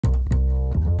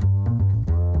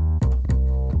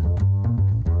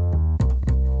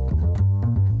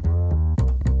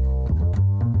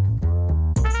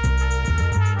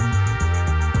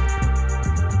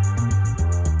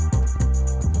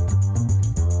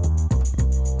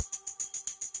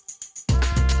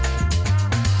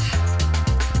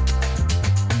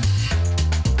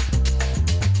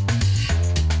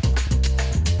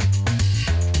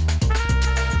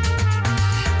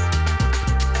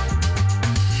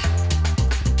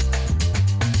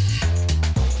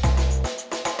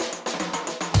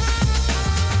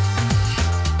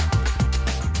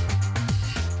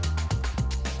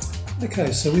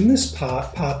Okay, so in this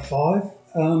part 5,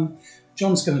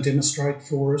 John's going to demonstrate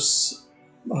for us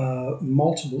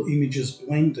multiple images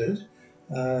blended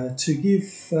to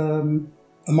give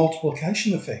a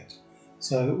multiplication effect.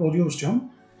 So all yours, John.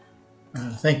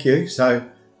 Thank you. So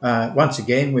once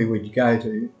again we would go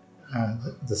to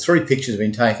the 3 pictures have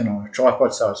been taken on a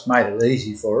tripod, so it's made it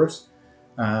easy for us.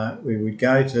 We would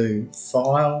go to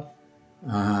File,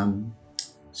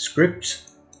 Script,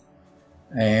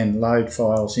 and load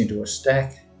files into a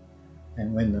stack.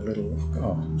 And when the little,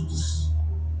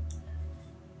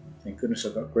 thank goodness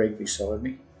I've got Greg beside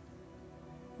me.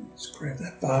 Let's grab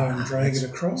that bar and drag it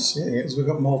across, because we've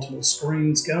got multiple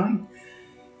screens going.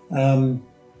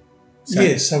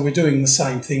 So we're doing the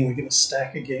same thing. We're going to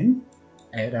stack again.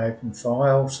 Add open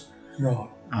files. Right.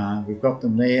 We've got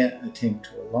them there. Attempt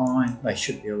to align. They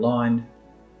should be aligned.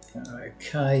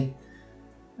 Okay.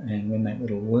 And when that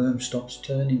little worm stops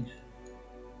turning.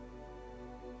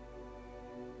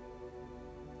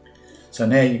 So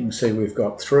now you can see we've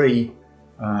got 3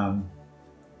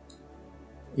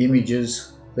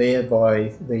 images there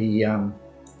by the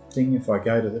thing. If I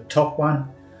go to the top one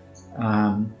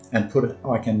and put it,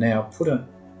 I can now put it,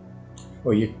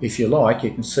 or if you like,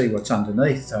 you can see what's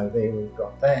underneath. So there we've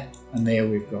got that, and there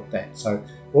we've got that. So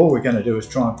all we're going to do is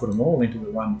try and put them all into the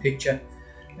one picture,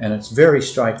 and it's very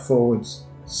straightforward,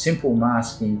 simple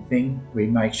masking thing. We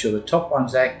make sure the top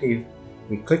one's active,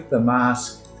 we click the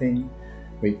mask thing,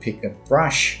 we pick a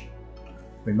brush,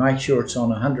 we make sure it's on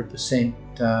 100%,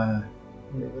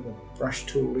 wherever the brush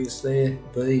tool is there,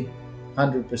 B,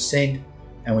 100%,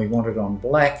 and we want it on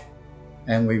black,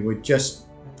 and we would just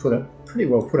put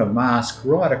a mask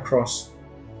right across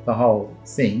the whole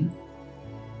thing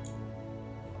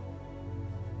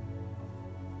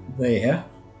there.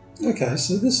 Okay,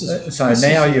 so this is... So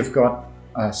now you've got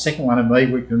a second one of me.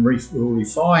 We'll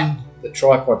refine the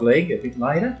tripod leg a bit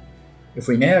later. If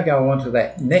we now go on to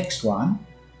that next one,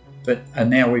 and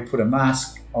now we put a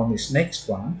mask on this next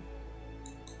one,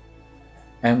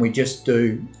 and we just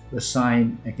do the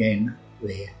same again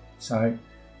there. So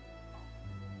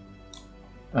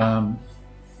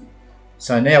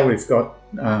so now we've got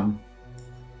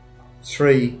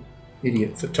 3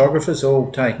 idiot photographers all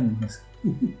taking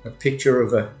a picture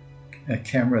of a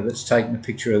camera that's taken a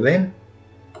picture of them,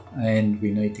 and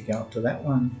we need to go up to that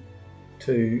one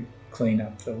to clean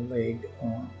up the leg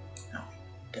on. No,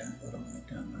 I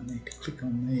need to click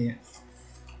on there.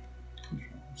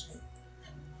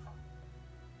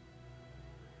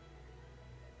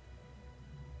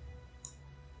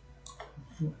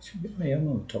 I'm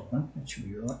on the top one. That should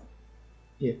be right.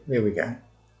 Yeah, there we go.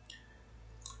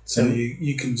 So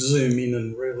you can zoom in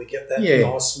and really get that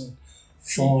nice and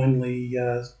finely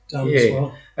done as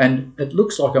well. And it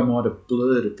looks like I might have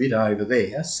blurred a bit over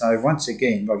there. So once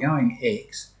again, by going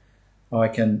X, I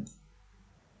can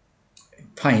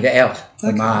paint out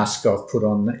the mask I've put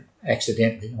on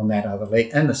accidentally on that other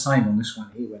leg, and the same on this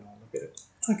one here when I look at it.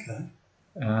 Okay.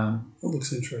 That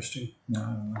looks interesting. No,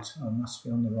 I must be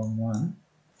on the wrong one.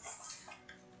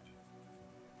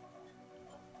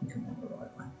 I think I'm on the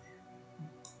right one.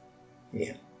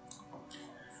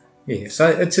 Yeah. So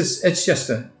it's just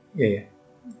a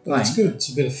That's good. It's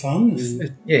a bit of fun.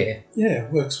 And it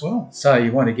works well. So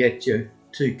you want to get your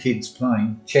 2 kids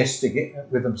playing chess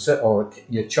with themselves, or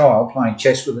your child playing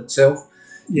chess with itself.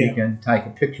 Yeah. You can take a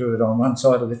picture of it on one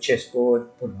side of the chessboard,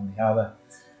 put it on the other,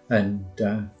 and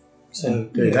do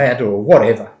that or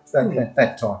whatever.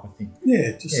 That type of thing.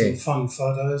 Yeah, just some fun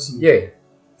photos and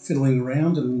fiddling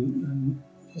around and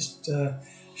just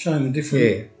showing the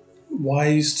different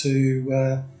ways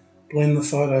to blend the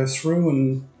photo through,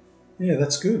 and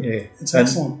that's good. Yeah, it's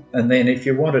excellent. And then if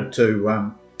you wanted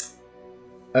to,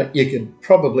 you could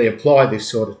probably apply this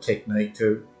sort of technique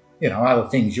to, other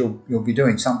things. You'll be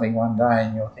doing something one day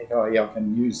and you'll think, oh yeah, I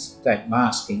can use that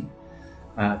masking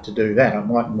to do that. I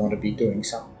mightn't want to be doing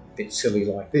something a bit silly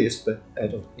like this, but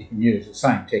you can use the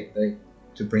same technique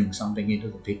to bring something into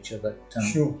the picture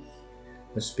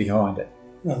that's behind it.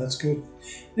 No, that's good.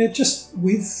 Now, just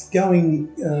with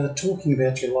talking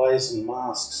about your layers and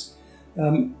masks,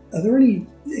 are there any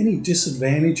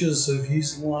disadvantages of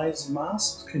using layers and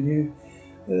masks? Can you?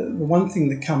 The one thing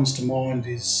that comes to mind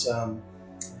is,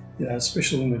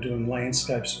 especially when we're doing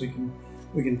landscapes, we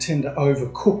can tend to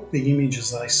overcook the image,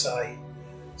 as they say,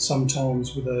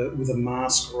 sometimes with a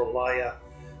mask or a layer,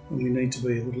 and we need to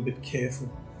be a little bit careful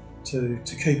to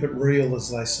keep it real, as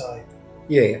they say.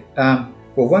 Yeah.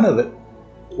 Well, one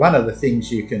of the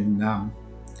things you can,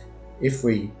 if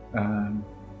we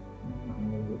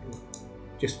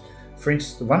just, for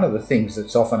instance, one of the things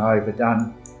that's often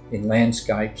overdone in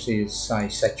landscapes is, say,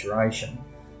 saturation.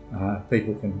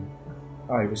 People can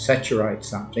oversaturate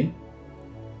something.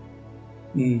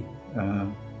 Mm.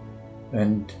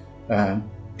 And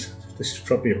this is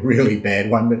probably a really bad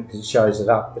one, but it shows it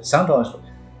up. But sometimes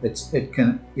it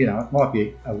can, you know, it might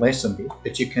be a lesson bit,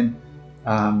 but you can,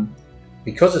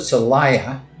 because it's a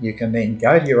layer, you can then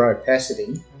go to your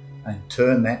opacity and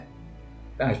turn that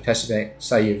opacity back.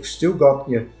 So you've still got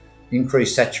your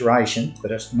increased saturation,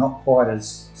 but it's not quite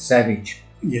as savage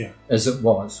as it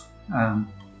was. And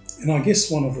I guess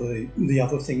one of the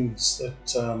other things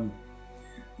that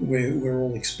we're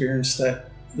all experienced at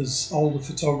as older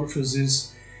photographers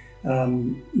is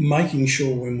making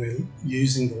sure when we're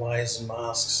using the layers and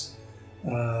masks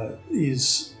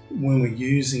is when we're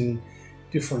using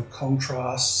different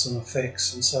contrasts and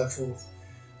effects and so forth,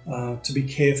 to be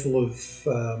careful of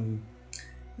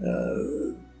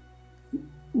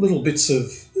little bits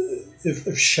of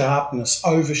sharpness,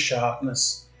 over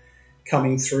sharpness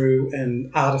coming through,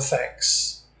 and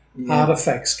artifacts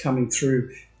coming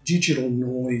through, digital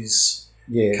noise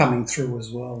coming through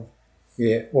as well.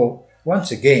 Yeah, well,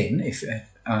 once again, if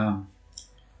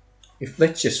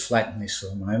let's just flatten this for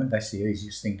a moment, that's the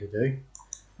easiest thing to do.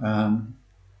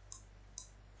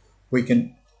 We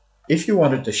can, if you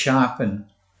wanted to sharpen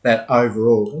that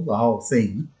overall, the whole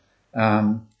thing,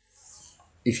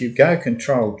 if you go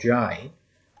Control J,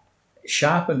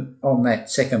 sharpen on that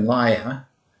second layer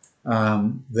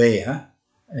there,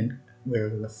 and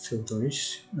wherever the filter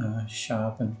is,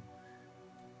 sharpen,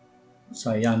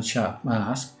 say unsharp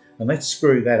mask, and let's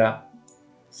screw that up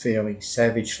fairly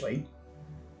savagely,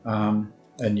 and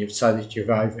so that you've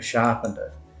over sharpened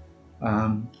it.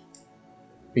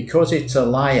 Because it's a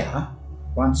layer,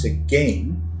 once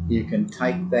again, you can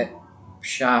take that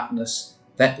sharpness,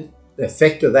 that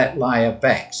effect of that layer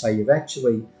back. So you've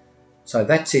actually, so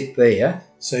that's it there.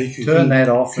 So you can turn that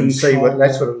off and see what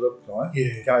that's what it looks like.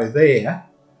 Yeah. Go there.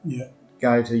 Yeah.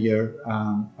 Go to your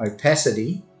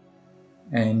opacity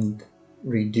and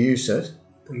reduce it.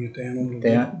 Bring it down a little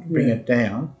bit. Bring it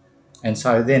down, and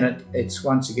so then it's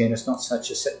once again, it's not such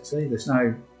a set. See, there's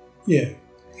no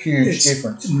huge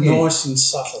difference. Nice and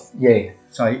subtle. Yeah.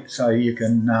 So you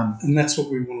can. And that's what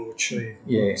we want to achieve.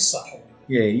 Yeah. Subtle.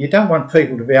 Yeah. You don't want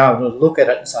people to be able to look at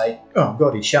it and say, "Oh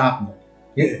God, he sharpened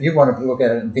it." You want to look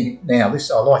at it and think, "Now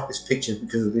this, I like this picture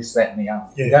because of this, that, and the other."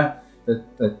 Yeah. You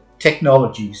don't. The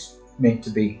technology's meant to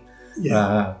be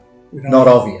not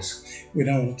obvious. We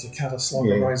don't want it to cut us like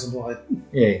a razor blade.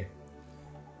 Yeah.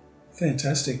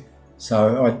 Fantastic.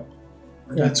 So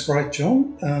that's great,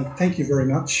 John. Thank you very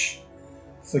much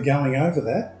for going over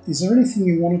that. Is there anything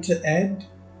you wanted to add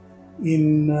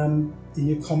in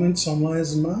your comments on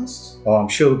layers and masks? Oh, I'm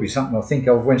sure there'll be something I'll think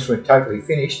of once we're totally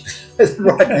finished.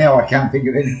 Right now I can't think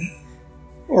of anything.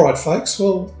 All right, folks.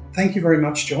 Well, thank you very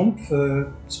much, John,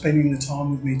 for spending the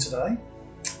time with me today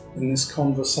in this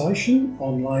conversation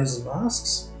on layers and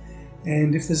masks.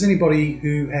 And if there's anybody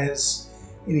who has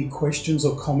any questions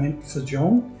or comment for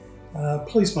John,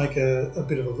 please make a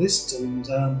bit of a list and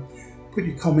put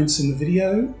your comments in the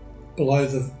video, below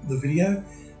the video.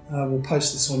 We'll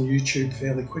post this on YouTube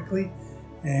fairly quickly.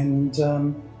 And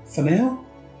for now,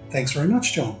 thanks very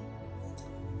much, John.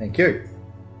 Thank you.